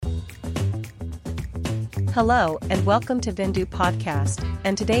Hello and welcome to Viindoo podcast,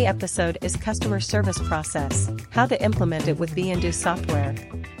 and today episode is Customer Service Process, how to implement it with Viindoo software.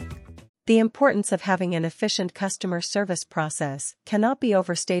 The importance of having an efficient customer service process cannot be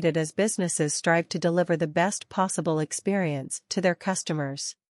overstated as businesses strive to deliver the best possible experience to their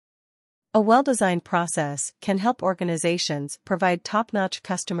customers. A well-designed process can help organizations provide top-notch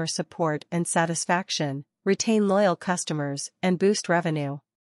customer support and satisfaction, retain loyal customers, and boost revenue.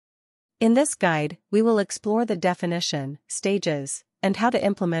 In this guide, we will explore the definition, stages, and how to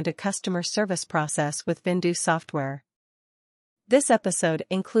implement a customer service process with Viindoo software. This episode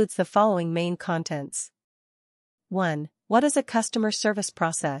includes the following main contents. 1. What is a customer service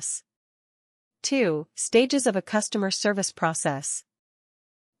process? 2. Stages of a customer service process.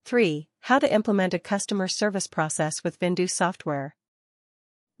 3. How to implement a customer service process with Viindoo software.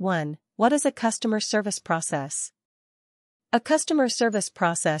 1. What is a customer service process? A customer service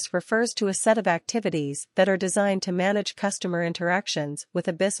process refers to a set of activities that are designed to manage customer interactions with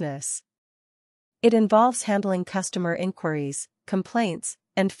a business. It involves handling customer inquiries, complaints,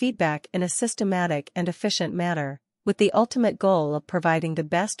 and feedback in a systematic and efficient manner, with the ultimate goal of providing the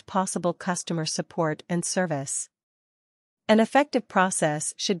best possible customer support and service. An effective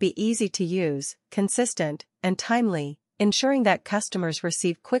process should be easy to use, consistent, and timely, ensuring that customers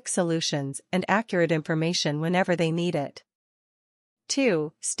receive quick solutions and accurate information whenever they need it.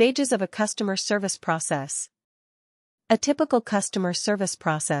 2. Stages of a customer service process. A typical customer service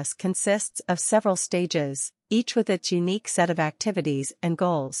process consists of several stages, each with its unique set of activities and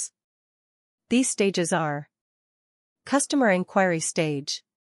goals. These stages are: Customer inquiry stage.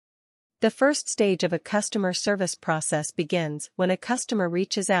 The first stage of a customer service process begins when a customer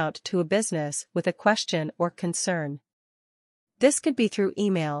reaches out to a business with a question or concern. This could be through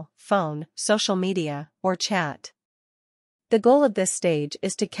email, phone, social media, or chat. The goal of this stage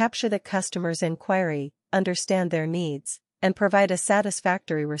is to capture the customer's inquiry, understand their needs, and provide a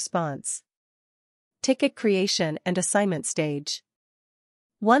satisfactory response. Ticket creation and assignment stage.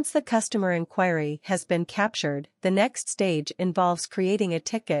 Once the customer inquiry has been captured, the next stage involves creating a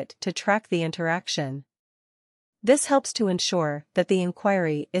ticket to track the interaction. This helps to ensure that the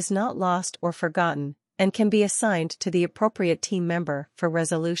inquiry is not lost or forgotten, and can be assigned to the appropriate team member for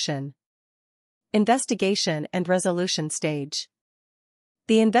resolution. Investigation and resolution stage.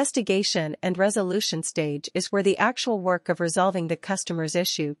 The investigation and resolution stage is where the actual work of resolving the customer's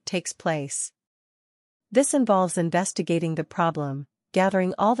issue takes place. This involves investigating the problem,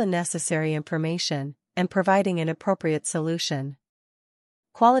 gathering all the necessary information, and providing an appropriate solution.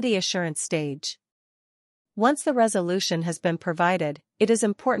 Quality assurance stage. Once the resolution has been provided, it is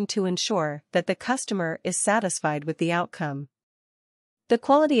important to ensure that the customer is satisfied with the outcome. The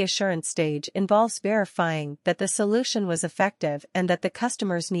quality assurance stage involves verifying that the solution was effective and that the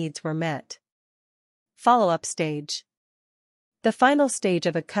customer's needs were met. Follow-up stage. The final stage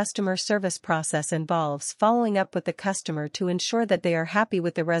of a customer service process involves following up with the customer to ensure that they are happy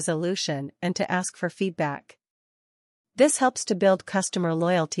with the resolution and to ask for feedback. This helps to build customer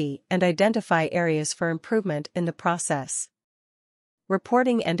loyalty and identify areas for improvement in the process.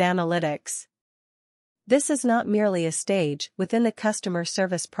 Reporting and analytics. This is not merely a stage within the customer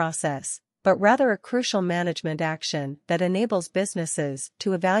service process, but rather a crucial management action that enables businesses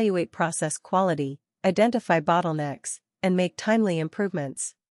to evaluate process quality, identify bottlenecks, and make timely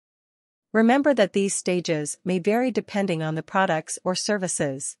improvements. Remember that these stages may vary depending on the products or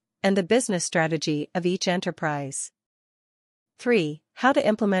services, and the business strategy of each enterprise. 3. How to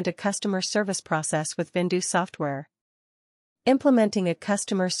implement a customer service process with Viindoo software. Implementing a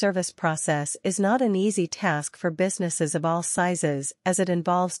customer service process is not an easy task for businesses of all sizes, as it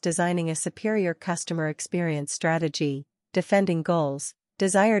involves designing a superior customer experience strategy, defending goals,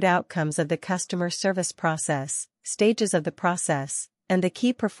 desired outcomes of the customer service process, stages of the process, and the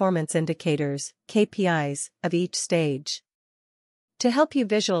key performance indicators, KPIs, of each stage. To help you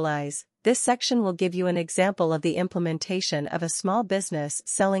visualize, this section will give you an example of the implementation of a small business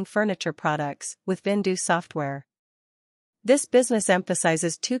selling furniture products with Viindoo software. This business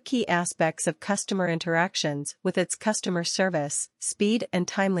emphasizes two key aspects of customer interactions with its customer service: speed and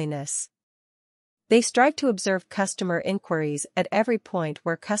timeliness. They strive to observe customer inquiries at every point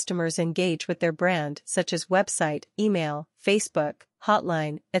where customers engage with their brand, such as website, email, Facebook,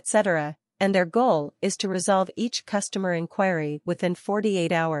 hotline, etc., and their goal is to resolve each customer inquiry within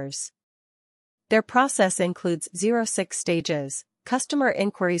 48 hours. Their process includes 06 stages: customer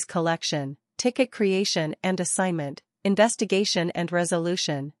inquiries collection, ticket creation and assignment, investigation and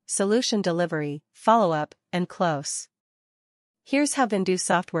resolution, solution delivery, follow-up, and close. Here's how Viindoo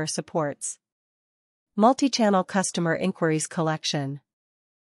software supports multi-channel customer inquiries collection.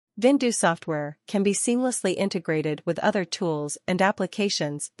 Viindoo software can be seamlessly integrated with other tools and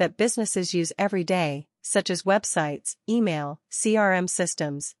applications that businesses use every day, such as websites, email, CRM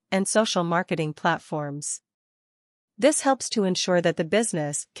systems, and social marketing platforms. This helps to ensure that the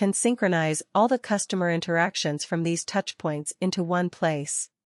business can synchronize all the customer interactions from these touchpoints into one place.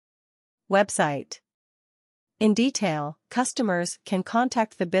 Website. In detail, customers can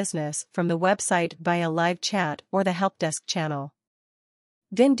contact the business from the website via live chat or the help desk channel.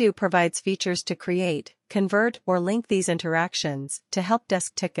 Viindoo provides features to create, convert or link these interactions to help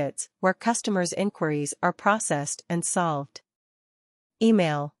desk tickets where customers' inquiries are processed and solved.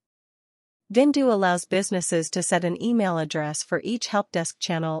 Email. Viindoo allows businesses to set an email address for each help desk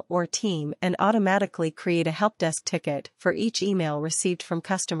channel or team and automatically create a help desk ticket for each email received from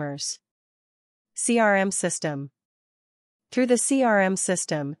customers. CRM system. Through the CRM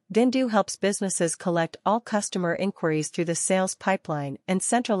system, Viindoo helps businesses collect all customer inquiries through the sales pipeline and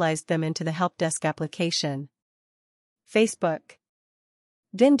centralize them into the help desk application. Facebook.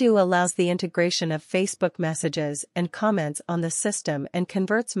 Viindoo allows the integration of Facebook messages and comments on the system and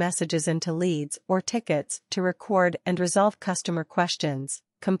converts messages into leads or tickets to record and resolve customer questions,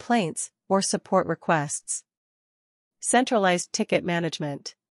 complaints, or support requests. Centralized ticket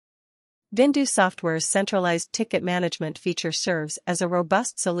management. Viindoo software's centralized ticket management feature serves as a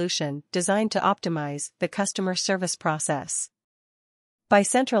robust solution designed to optimize the customer service process. By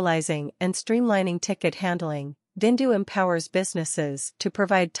centralizing and streamlining ticket handling, Viindoo empowers businesses to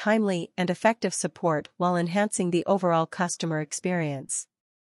provide timely and effective support while enhancing the overall customer experience.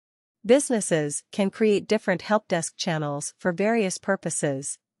 Businesses can create different help desk channels for various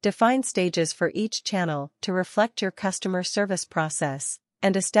purposes, define stages for each channel to reflect your customer service process,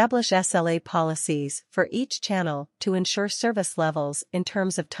 and establish SLA policies for each channel to ensure service levels in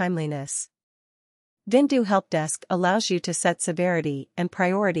terms of timeliness. Viindoo Help Desk allows you to set severity and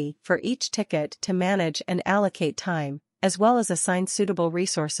priority for each ticket to manage and allocate time, as well as assign suitable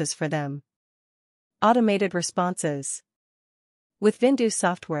resources for them. Automated responses. With Viindoo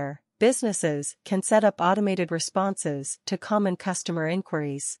software, businesses can set up automated responses to common customer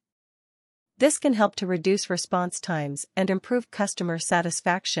inquiries. This can help to reduce response times and improve customer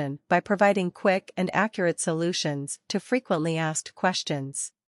satisfaction by providing quick and accurate solutions to frequently asked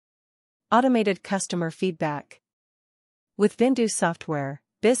questions. Automated customer feedback. With Viindoo software,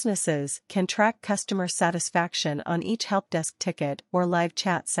 businesses can track customer satisfaction on each help desk ticket or live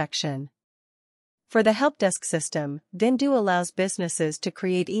chat section. For the help desk system, Viindoo allows businesses to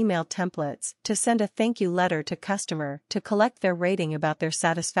create email templates to send a thank you letter to customer to collect their rating about their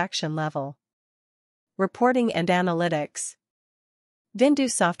satisfaction level. Reporting and analytics. Viindoo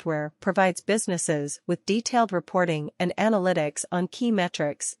software provides businesses with detailed reporting and analytics on key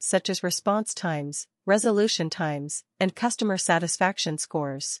metrics such as response times, resolution times, and customer satisfaction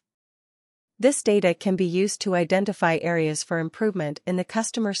scores. This data can be used to identify areas for improvement in the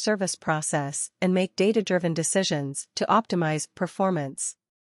customer service process and make data-driven decisions to optimize performance.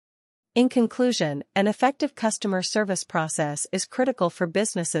 In conclusion, an effective customer service process is critical for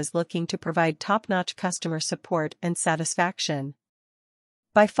businesses looking to provide top-notch customer support and satisfaction.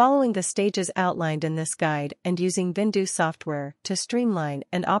 By following the stages outlined in this guide and using Viindoo software to streamline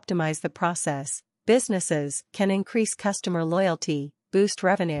and optimize the process, businesses can increase customer loyalty, boost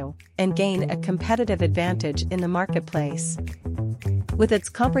revenue, and gain a competitive advantage in the marketplace. With its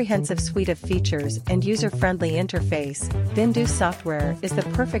comprehensive suite of features and user-friendly interface, Viindoo software is the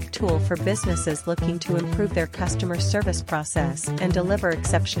perfect tool for businesses looking to improve their customer service process and deliver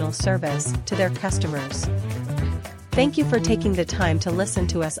exceptional service to their customers. Thank you for taking the time to listen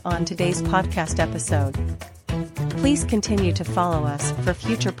to us on today's podcast episode. Please continue to follow us for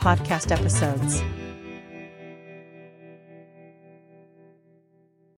future podcast episodes.